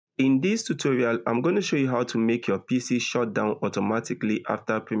In this tutorial, I'm going to show you how to make your PC shut down automatically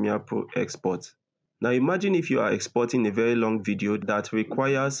after Premiere Pro export. Now imagine if you are exporting a very long video that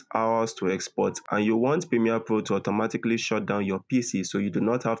requires hours to export and you want Premiere Pro to automatically shut down your PC so you do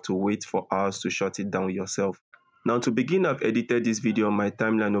not have to wait for hours to shut it down yourself. Now to begin, I've edited this video on my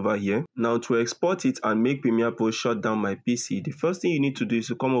timeline over here. Now to export it and make Premiere Pro shut down my PC, the first thing you need to do is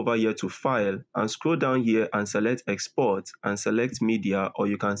to come over here to File and scroll down here and select Export and select Media, or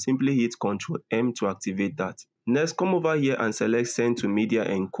you can simply hit Ctrl M to activate that. Next, come over here and select Send to Media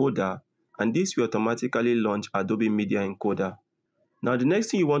Encoder, and this will automatically launch Adobe Media Encoder. Now the next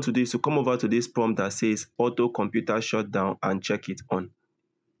thing you want to do is to come over to this prompt that says Auto Computer Shutdown and check it on.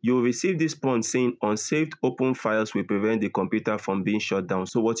 You will receive this prompt saying unsaved open files will prevent the computer from being shut down.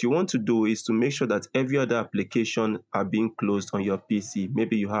 So what you want to do is to make sure that every other application are being closed on your PC.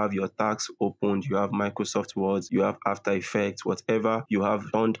 Maybe you have your tasks opened, you have Microsoft Word, you have After Effects, whatever you have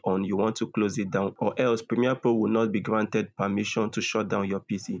turned on, you want to close it down, or else Premiere Pro will not be granted permission to shut down your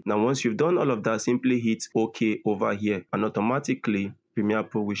PC. Now once you've done all of that, simply hit OK over here and automatically Premiere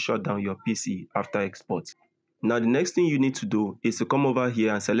Pro will shut down your PC after export. Now the next thing you need to do is to come over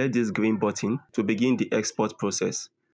here and select this green button to begin the export process.